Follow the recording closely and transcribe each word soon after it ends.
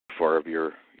far of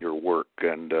your work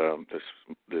and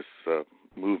this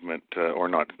movement, or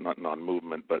not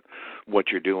movement, but what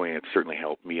you're doing. It certainly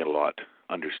helped me a lot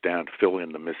understand, fill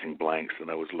in the missing blanks that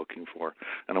I was looking for,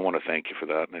 and I want to thank you for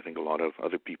that. And I think a lot of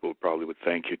other people probably would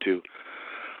thank you too.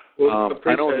 Well, I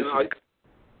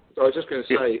was just going to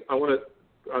say,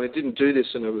 I didn't do this,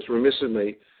 and it was remiss of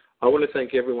me. I want to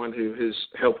thank everyone who has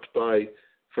helped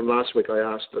from last week I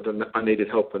asked that I needed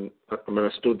help, and I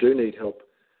still do need help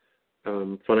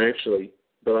financially,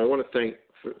 but I want to thank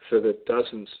for the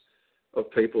dozens of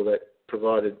people that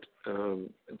provided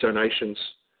donations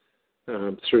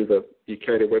through the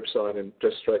UCADIA website and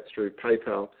just straight through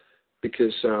PayPal,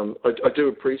 because I do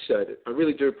appreciate it. I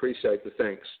really do appreciate the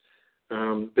thanks.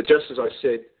 But just as I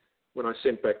said when I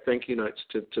sent back thank you notes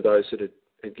to those that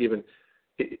had given,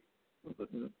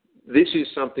 this is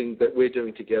something that we're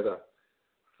doing together.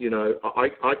 You know,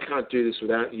 I can't do this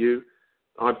without you.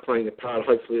 I'm playing a part.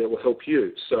 Hopefully it will help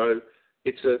you. So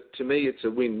to me, it's a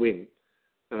win-win.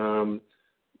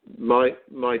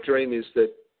 My dream is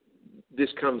that this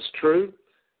comes true,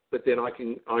 but then I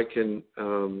can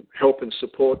help and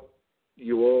support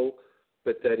you all,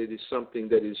 but that it is something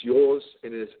that is yours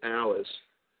and it is ours.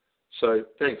 So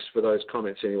thanks for those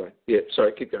comments anyway. Yeah,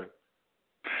 sorry, keep going.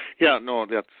 Yeah, no,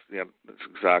 that's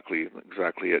exactly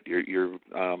it. You're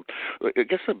I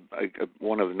guess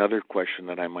another question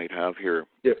that I might have here.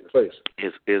 Yeah, please.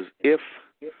 Is if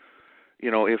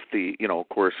if the of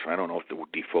course, I don't know if the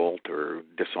default or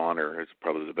dishonor is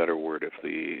probably the better word. If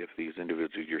these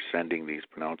individuals you're sending these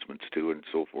pronouncements to and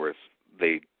so forth,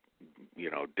 they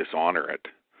dishonor it.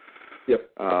 Yep.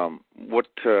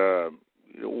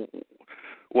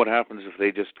 What happens if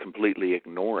they just completely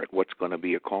ignore it? What's going to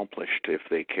be accomplished if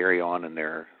they carry on in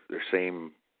their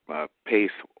same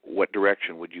pace? What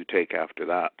direction would you take after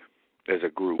that as a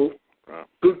group?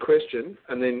 Good question.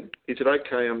 And then, is it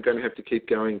okay? I'm going to have to keep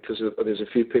going because there's a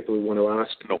few people who want to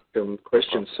ask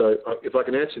questions. So if I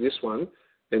can answer this one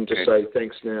and just say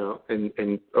thanks now,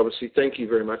 and obviously thank you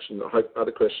very much, and I hope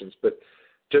other questions. But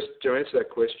just to answer that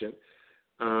question,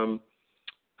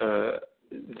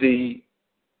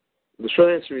 the short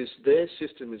answer is their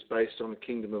system is based on a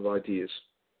kingdom of ideas.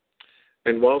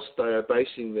 And whilst they are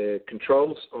basing their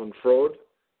controls on fraud,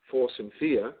 force and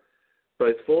fear,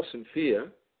 both force and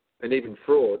fear and even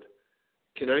fraud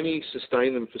can only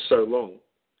sustain them for so long.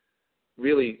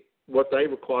 Really, what they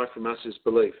require from us is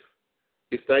belief.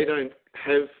 If they don't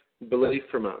have belief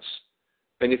from us,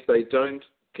 and if they don't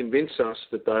convince us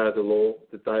that they are the law,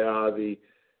 that they are the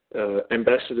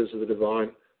ambassadors of the divine,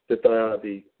 that they are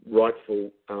the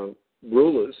rightful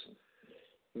rulers,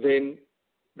 then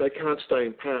they can't stay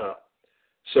in power.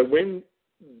 So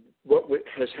what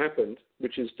has happened,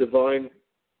 which is divine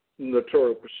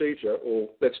notarial procedure, or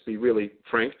let's be really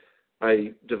frank,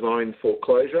 a divine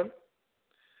foreclosure,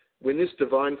 when this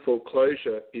divine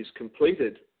foreclosure is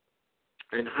completed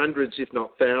and hundreds, if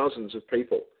not thousands of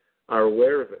people are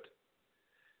aware of it,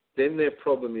 then their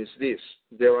problem is this: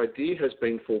 their idea has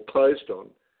been foreclosed on,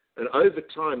 and over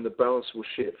time the balance will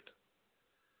shift.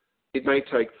 It may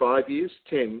take 5 years,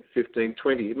 10, 15,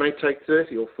 20. It may take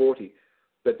 30 or 40,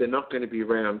 but they're not going to be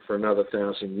around for another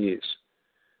 1,000 years.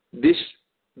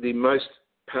 The most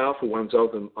powerful ones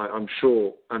of them, I'm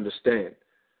sure, understand.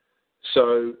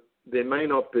 So there may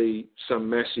not be some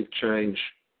massive change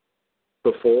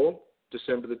before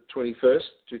December the 21st,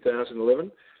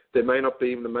 2011. There may not be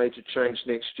even a major change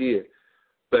next year.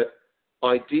 But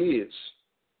ideas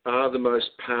are the most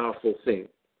powerful thing.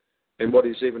 And what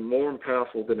is even more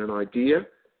powerful than an idea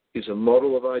is a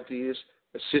model of ideas,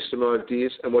 a system of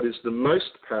ideas. And what is the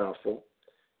most powerful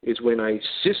is when a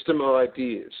system of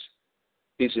ideas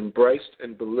is embraced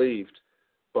and believed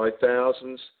by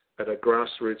thousands at a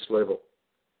grassroots level.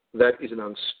 That is an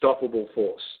unstoppable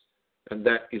force. And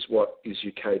that is what is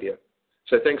UCADIA.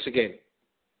 So thanks again.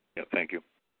 Yeah, thank you.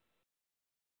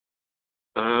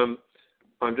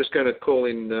 I'm just going to call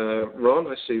in Ron.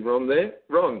 I see Ron there.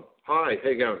 Ron, hi. How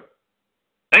you going?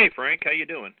 Hey, Frank. How you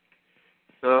doing?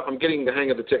 I'm getting the hang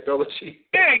of the technology.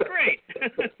 Hey, great.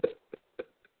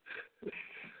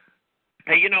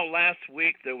 Hey, last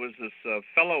week there was this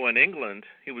fellow in England.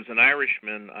 He was an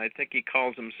Irishman. I think he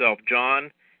calls himself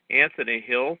John Anthony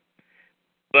Hill,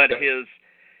 but his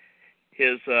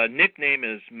nickname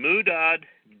is Mudad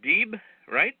Deeb,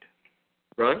 right?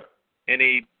 Right. And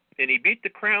he beat the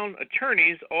Crown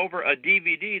attorneys over a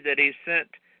DVD that he sent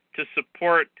to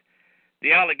support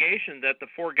the allegation that the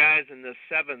four guys in the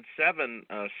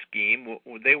 7-7 scheme,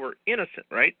 they were innocent,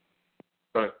 right?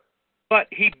 Right. But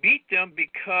he beat them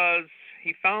because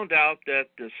he found out that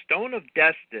the Stone of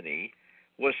Destiny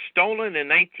was stolen in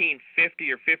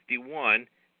 1950 or 51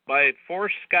 by 4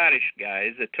 Scottish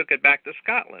guys that took it back to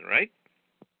Scotland, right?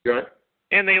 Right.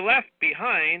 And they left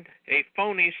behind a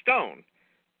phony stone.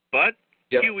 But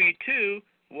Yep. QE2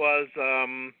 was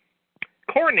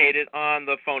coronated on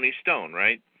the phony stone,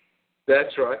 right?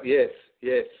 That's right. Yes.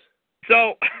 Yes.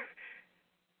 So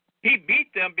he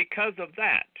beat them because of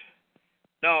that.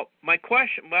 Now, my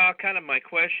question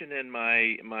and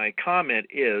my comment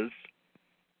is,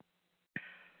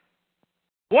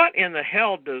 what in the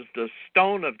hell does the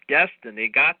Stone of Destiny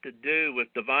got to do with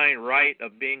divine right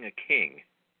of being a king?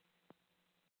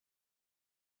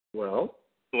 Well,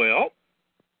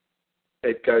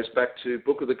 it goes back to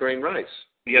Book of the Green Race.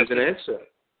 Yes. There's an answer.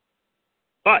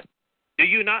 But do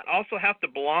you not also have to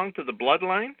belong to the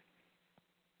bloodline?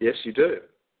 Yes, you do.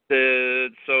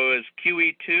 So is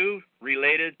QE2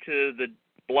 related to the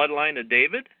bloodline of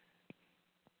David?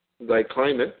 They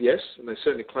claim it, yes, and they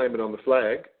certainly claim it on the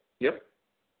flag. Yep.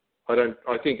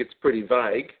 I think it's pretty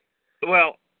vague.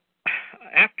 Well,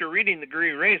 after reading the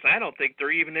Green Race, I don't think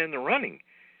they're even in the running.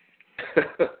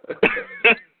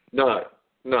 No.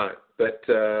 But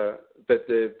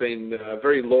they've been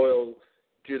very loyal,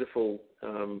 dutiful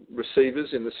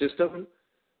receivers in the system.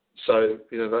 So,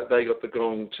 they got the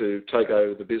gong to take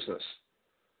over the business.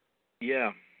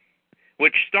 Yeah.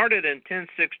 Which started in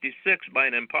 1066 by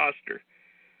an imposter.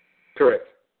 Correct.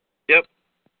 Yep.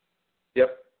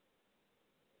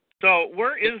 So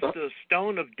where is the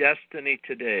Stone of Destiny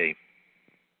today?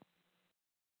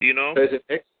 Do you know?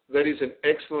 That is an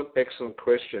excellent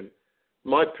question.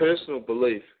 My personal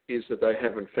belief is that they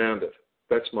haven't found it.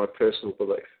 That's my personal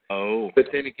belief. Oh.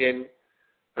 But then again,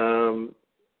 and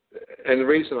the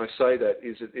reason I say that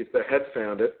is that if they had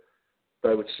found it,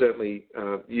 they would certainly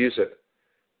use it.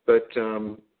 But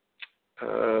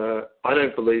I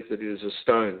don't believe that it is a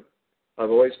stone. I've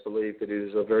always believed that it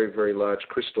is a very, very large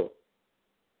crystal.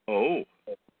 Oh.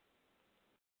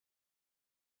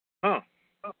 Huh.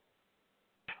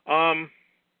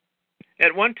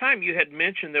 At one time you had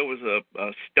mentioned there was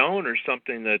a stone or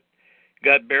something that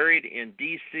got buried in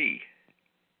D.C.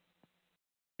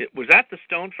 Was that the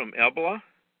stone from Ebola?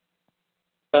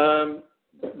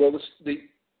 Well,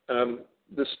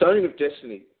 the Stone of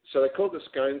Destiny. So they call it the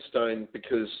Scone Stone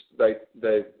because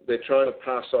they're trying to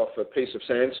pass off a piece of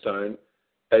sandstone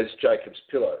as Jacob's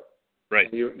pillow. Right.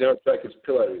 And you know what Jacob's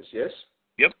pillow is, yes?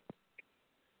 Yep.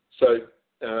 So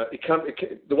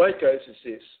the way it goes is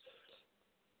this.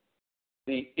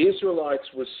 The Israelites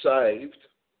were saved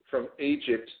from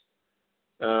Egypt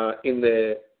in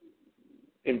their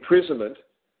imprisonment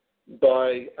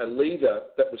by a leader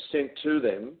that was sent to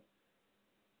them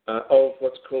of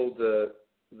what's called the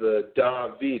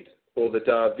David or the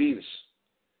Davids.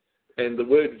 And the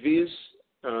word viz,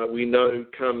 we know,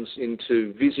 comes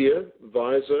into vizier,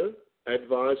 visor,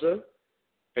 advisor,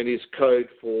 and is code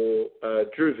for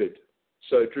Druvid.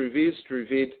 So Druviz,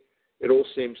 Druvid, it all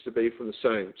seems to be from the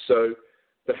same. So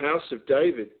the house of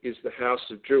David is the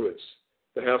house of Druids,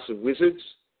 the house of wizards,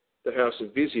 the house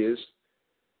of viziers.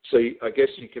 So I guess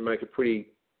you can make a pretty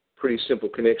simple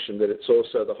connection that it's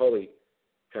also the holy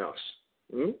house.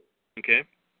 Okay.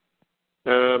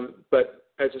 But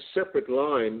as a separate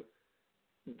line,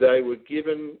 they were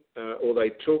given or they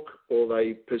took or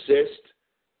they possessed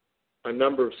a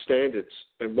number of standards.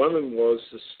 And one of them was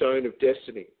the Stone of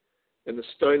Destiny. And the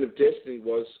Stone of Destiny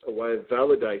was a way of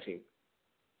validating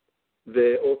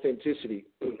their authenticity.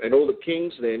 And all the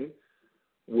kings then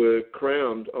were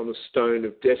crowned on the Stone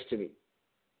of Destiny.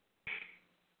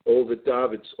 All the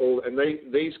Davids,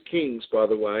 these kings, by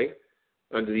the way,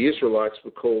 under the Israelites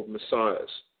were called messiahs.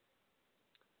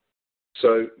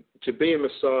 So to be a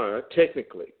messiah,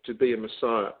 technically, to be a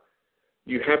messiah,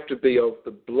 you have to be of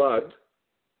the blood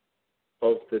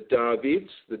of the Davids,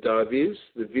 the Daviz,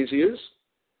 the viziers,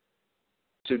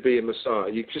 to be a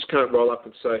messiah. You just can't roll up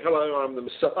and say, hello, I'm the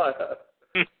messiah.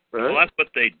 Right? Well, that's what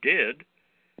they did.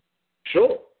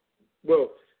 Sure.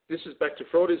 Well, this is back to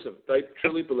fraudism. They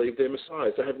truly believe they're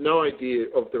messiahs. They have no idea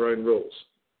of their own rules.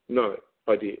 No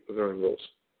idea of their own rules.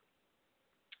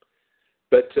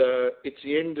 But it's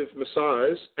the end of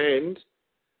messiahs, and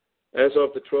as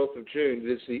of the 12th of June,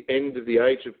 it is the end of the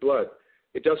age of blood.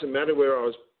 It doesn't matter where I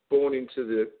was born into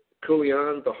the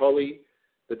Kulian, the Holy,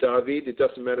 the David. It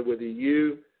doesn't matter whether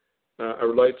you are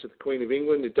related to the Queen of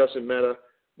England. It doesn't matter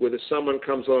whether someone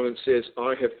comes along and says,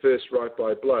 I have first right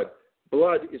by blood.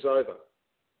 Blood is over.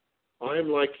 I am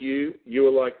like you, you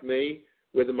are like me.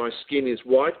 Whether my skin is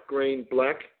white, green,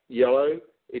 black, yellow,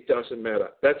 it doesn't matter.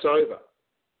 That's over.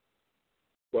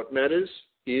 What matters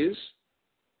is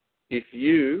if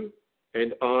you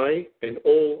and I and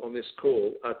all on this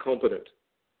call are competent.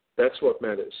 That's what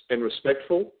matters. And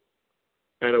respectful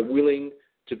and are willing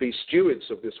to be stewards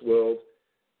of this world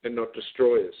and not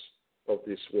destroyers of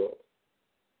this world.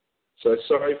 So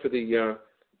sorry for the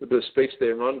speech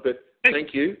there, Ron, but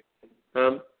thank you.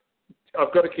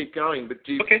 I've got to keep going, but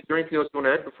is there anything else you want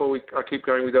to add before I keep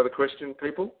going with other question,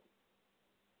 people?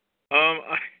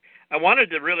 I wanted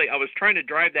to I was trying to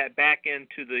drive that back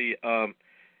into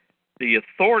the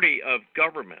authority of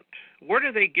government. Where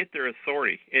do they get their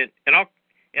authority? And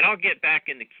I'll get back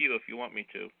in the queue if you want me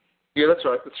to. Yeah, that's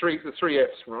right. The three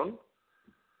F's, Ron.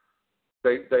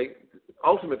 They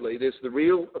ultimately, there's the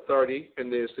real authority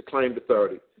and there's the claimed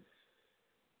authority.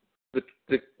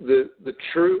 The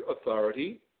true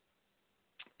authority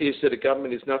is that a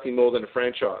government is nothing more than a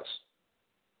franchise.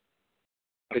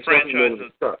 It's nothing more than a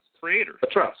trust. Creator. A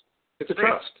trust. It's a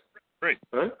trust. Right.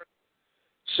 Right?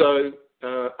 So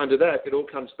under that, it all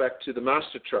comes back to the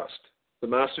master trust. The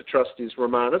master trust is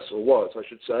Romanus, or was, I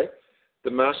should say.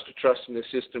 The master trust in the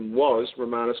system was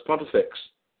Romanus Pontifex,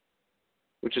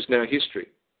 which is now history.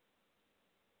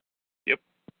 Yep.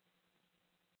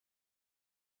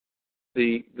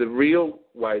 The real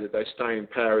way that they stay in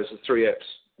power is the three F's.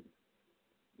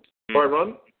 All right,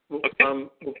 Ron,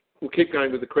 we'll keep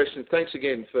going with the questions. Thanks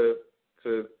again for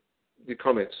your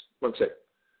comments. One sec.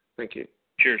 Thank you.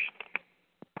 Cheers.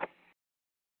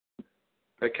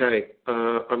 Okay,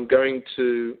 I'm going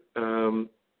to,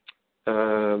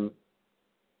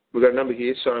 we've got a number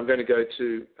here, so I'm going to go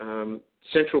to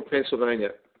Central Pennsylvania.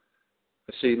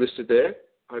 I see you listed there.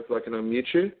 Hopefully I can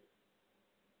unmute you.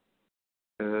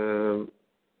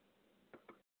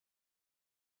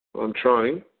 I'm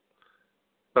trying.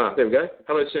 There we go.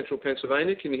 Hello, Central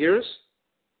Pennsylvania. Can you hear us?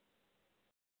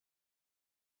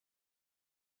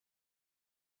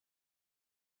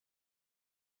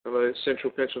 Hello,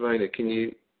 Central Pennsylvania. Can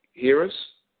you hear us?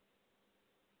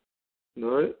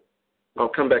 No? I'll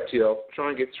come back to you. I'll try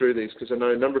and get through these because I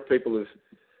know a number of people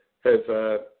have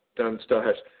done Star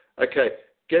Hatch. Okay.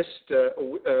 Guest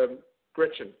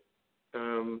Gretchen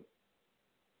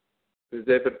is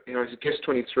there, but it's guest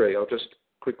 23. I'll just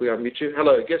quickly unmute you.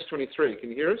 Hello, guest 23. Can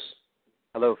you hear us?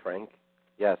 Hello, Frank.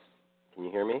 Yes. Can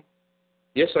you hear me?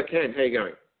 Yes, I can. How are you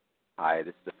going? Hi,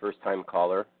 this is the first-time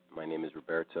caller. My name is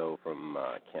Roberto from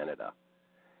Canada.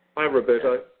 Hi,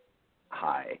 Roberto.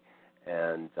 Hi.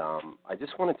 And I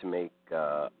just wanted to make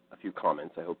a few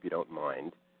comments, I hope you don't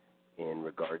mind, in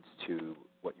regards to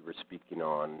what you were speaking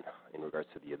on in regards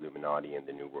to the Illuminati and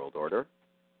the New World Order.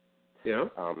 Yeah.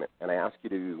 And I ask you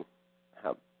to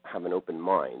have an open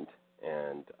mind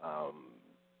and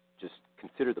just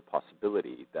consider the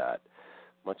possibility that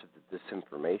much of the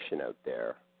disinformation out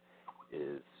there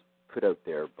is put out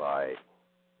there by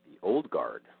the old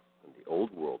guard and the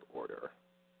old world order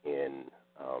in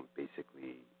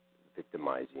basically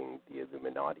victimizing the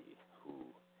Illuminati,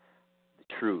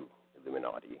 the true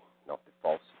Illuminati, not the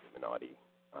false Illuminati,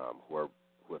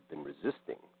 who have been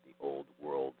resisting the old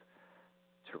world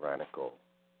tyrannical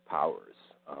powers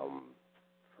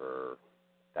for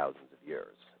thousands of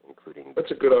years, including...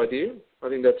 That's a good idea. I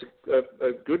think that's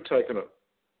a good take on it.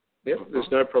 Yeah, there's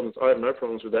no problems. I have no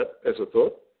problems with that as a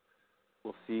thought.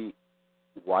 Well, see,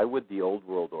 why would the old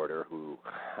world order, who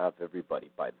have everybody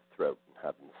by the throat and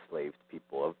have enslaved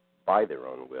people by their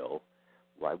own will,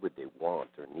 why would they want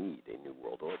or need a new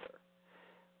world order?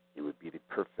 It would be the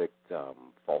perfect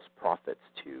false prophets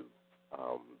to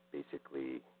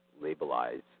basically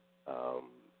labelize a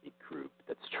group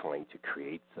that's trying to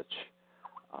create such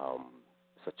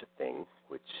a thing,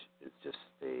 which is just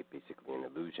basically an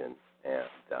illusion,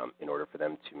 and in order for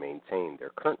them to maintain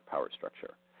their current power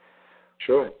structure.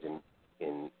 Sure.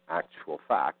 In actual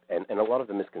fact, and a lot of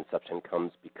the misconception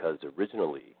comes because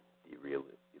originally the real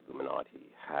Illuminati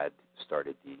had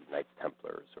started the Knights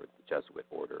Templars or the Jesuit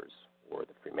orders or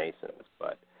the Freemasons,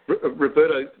 but...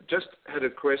 Roberto, just had a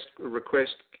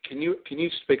request. Can you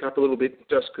speak up a little bit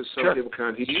just because some people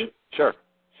can't hear you? Sure.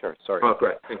 Sorry. Oh,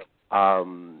 great. Thank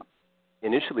you.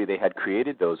 Initially, they had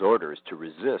created those orders to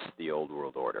resist the old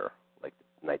world order, like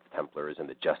the Knights Templars and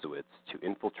the Jesuits, to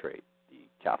infiltrate the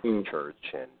Catholic Church,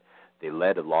 and they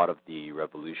led a lot of the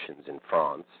revolutions in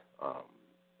France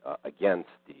against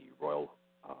the royal,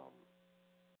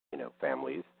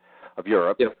 families of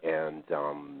Europe, and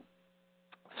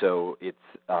so it's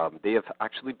they have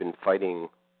actually been fighting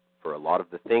for a lot of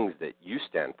the things that you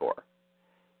stand for.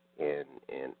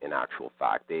 In actual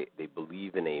fact, they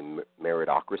believe in a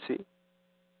meritocracy,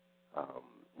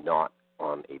 not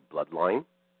on a bloodline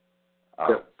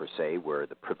per se, where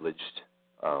the privileged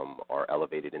are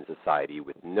elevated in society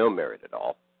with no merit at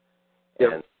all.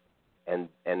 And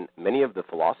many of the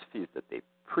philosophies that they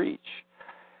preach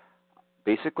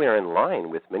basically are in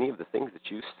line with many of the things that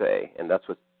you say, and that's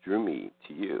what drew me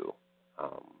to you.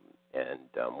 and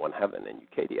One Heaven and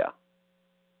UCADIA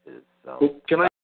is. Well, can I